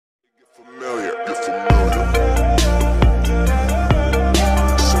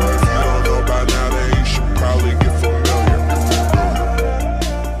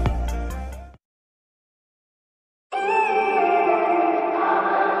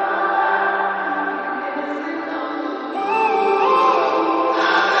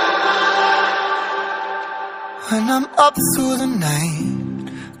When I'm up through the night,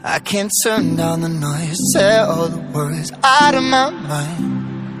 I can't turn down the noise. Say all the words out of my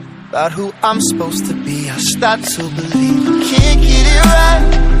mind about who I'm supposed to be. I start to believe I can't get it right.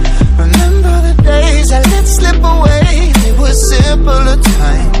 Remember the days I let slip away. They were simpler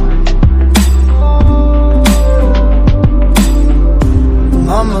times.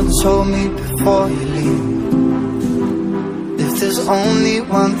 Mama told me before you leave, if there's only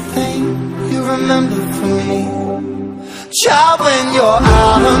one thing you remember from me, child, when you're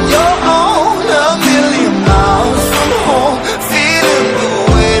out on your own, a million miles from home, feeling the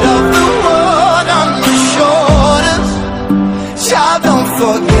weight of the world on your shoulders. Child, don't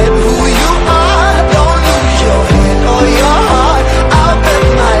forget who you are. Don't lose your head or your heart. I'll bet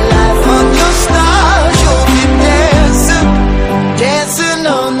my life on your stars. You'll be dancing, dancing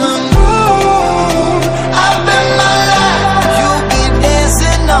on the moon. I'll bet my life you'll be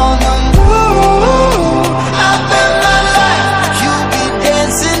dancing on the moon. I'll bet my life you'll be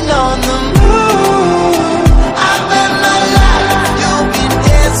dancing on the moon. I'll bet my life you'll be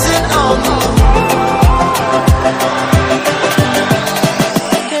dancing on the moon.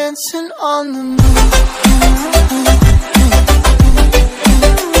 Dancing on the moon.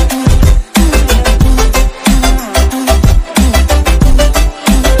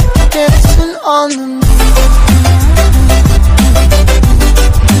 Dancing on the moon.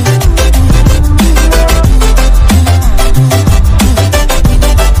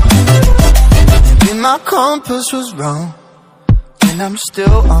 Maybe my compass was wrong, and I'm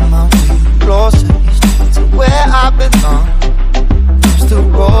still on my way closer to where I belong. Still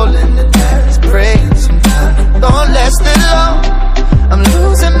rolling the dice, praying sometimes don't last it long. I'm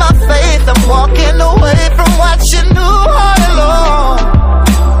losing my faith, I'm walking away from what you knew all along.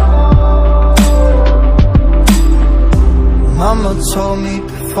 Mama told me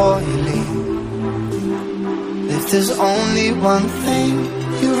before you leave, if there's only one thing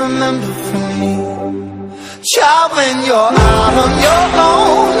you remember from me, child, when you're out on your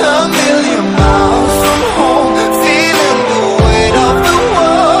own, a million miles from home, feeling the weight of the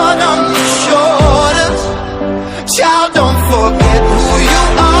world on your shoulders. Child, don't forget who you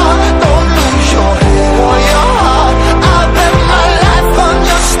are. Don't lose your head or your heart. I'll bet my life on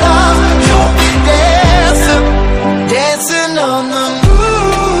your stars. You'll be dancing, dancing on the moon.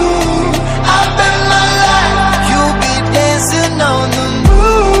 I'll bet my life you'll be dancing on the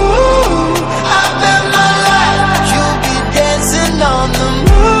moon. I'll bet my life you'll be dancing on the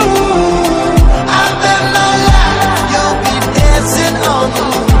moon. I'll bet my life you'll be dancing on the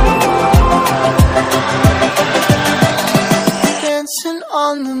moon. Dancing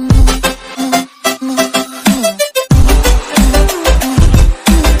on the moon.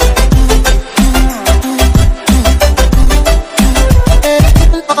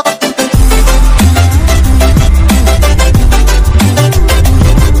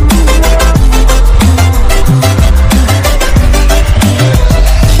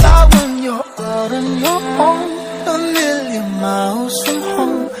 Child, when you're out on your own, a million miles from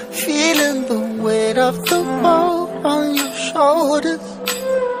home, feeling the weight of the world on your shoulders.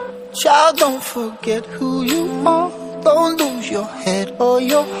 Child, don't forget who you are. Don't lose your head or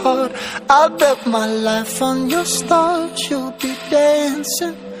your heart. I'll bet my life on your stars. You'll be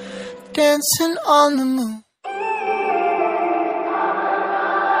dancing, dancing on the moon.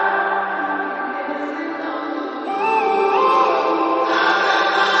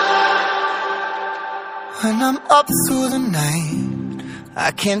 When I'm up through the night,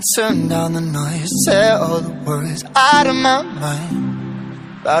 I can't turn down the noise. Say all the words out of my mind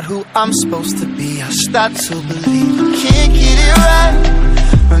about who I'm supposed to be. I start to believe I can't get it right.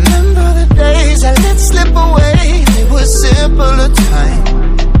 Remember the days I let slip away. They were simpler times.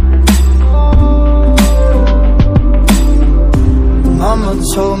 Mama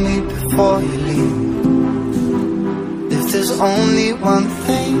told me before you leave, if there's only one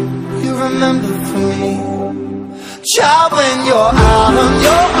thing you remember from me, child, when you're out on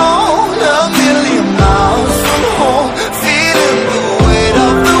your own, a million miles from home, feeling the weight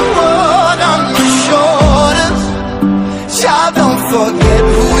of the world on your shoulders. Child, don't forget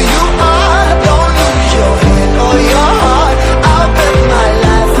who you are. Don't lose your head or your heart. I'll bet my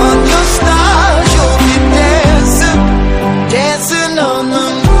life on your stars. You'll be dancing, dancing on the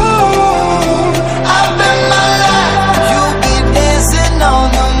moon. I'll bet my life you'll be dancing on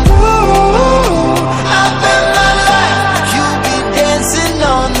the moon. I'll bet my life you'll be dancing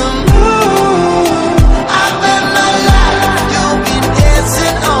on the moon. I'll bet my life you'll be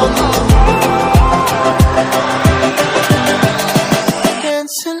dancing on the moon.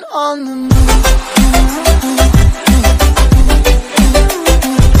 Dancing on the moon.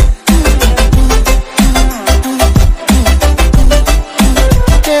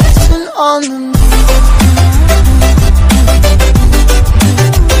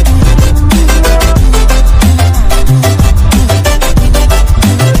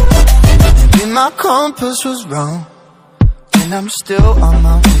 compass was wrong, and I'm still on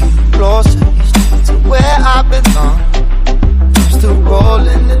my way closer each day to where I belong. I'm still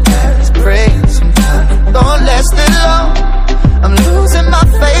rolling the dice, praying sometimes don't last it long. I'm losing my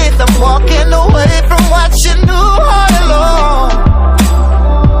faith, I'm walking away from what you knew all along.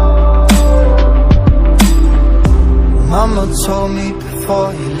 Mama told me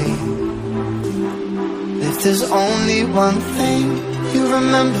before you leave, if there's only one thing you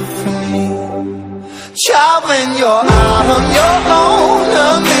remember from me, child, when you're out on your own, a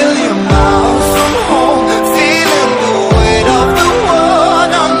million miles from home, feeling the weight of the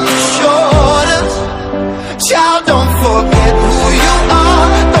world on your shoulders. Child, don't forget who you are,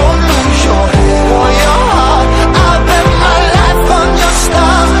 don't lose your head or your heart. I bet my life on your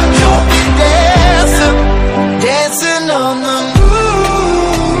stars, you'll be dancing, dancing on the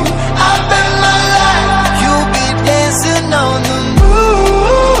moon. I bet my life, you'll be dancing on the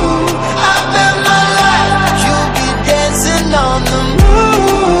moon. I bet my life, you'll be dancing on the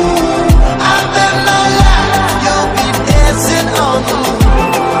moon. I bet my life, you'll be dancing on the moon.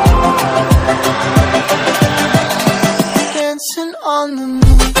 Dancing on the moon.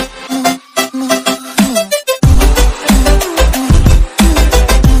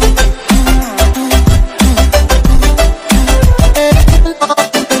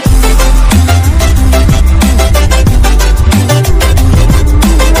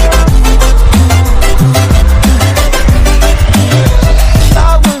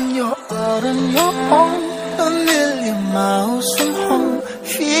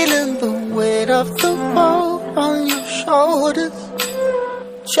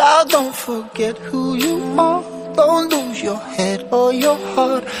 Child, don't forget who you are, don't lose your head or your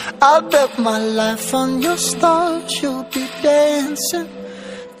heart. I bet my life on your stars, you'll be dancing,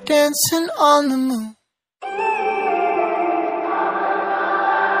 dancing on the moon.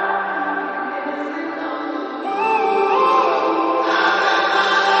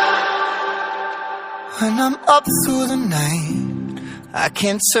 When I'm up through the night, I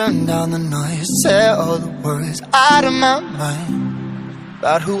can't turn down the noise, say all the words out of my mind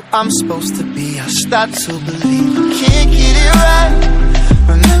about who I'm supposed to be. I start to believe I can't get it right.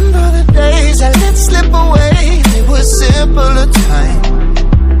 Remember the days I let slip away, they were simpler times.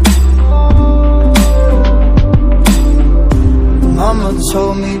 Mama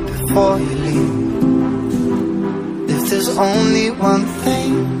told me before you leave, if there's only one thing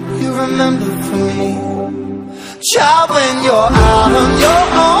you remember from me, child, when you're out on your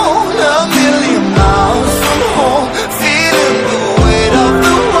own, a million miles from home, feeling the weight of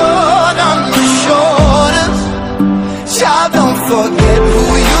the world on your shoulders. Child, don't forget who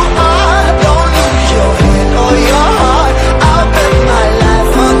you are, don't lose your head or your heart. I'll bet my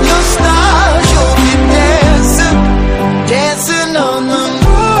life on your stars, you'll be dancing, dancing on the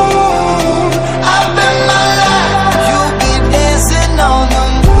moon. I bet my life, you'll be dancing on the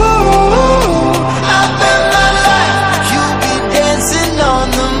moon. I bet my life, you'll be dancing on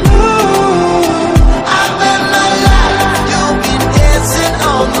the moon. I bet my life, you'll be dancing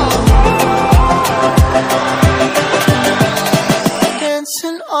on the moon.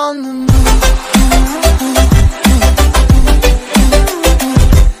 Dancing on the moon.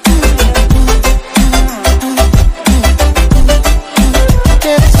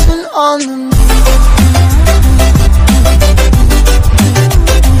 Dancing on the moon.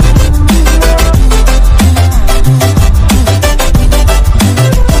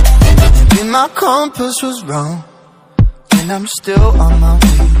 Maybe my compass was wrong, and I'm still on my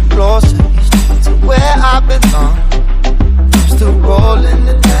way closer each day to where I belong. I'm still rolling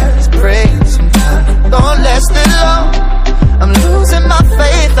the dice, praying sometimes don't last it long. I'm losing my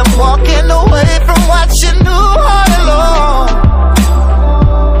faith, I'm walking away from what you knew all along.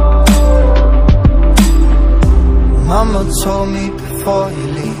 Mama told me before you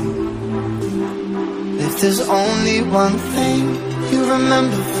leave, if there's only one thing you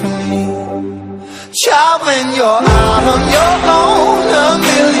remember from me, child, when you're out on your own, a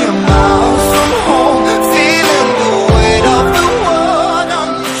million miles from home,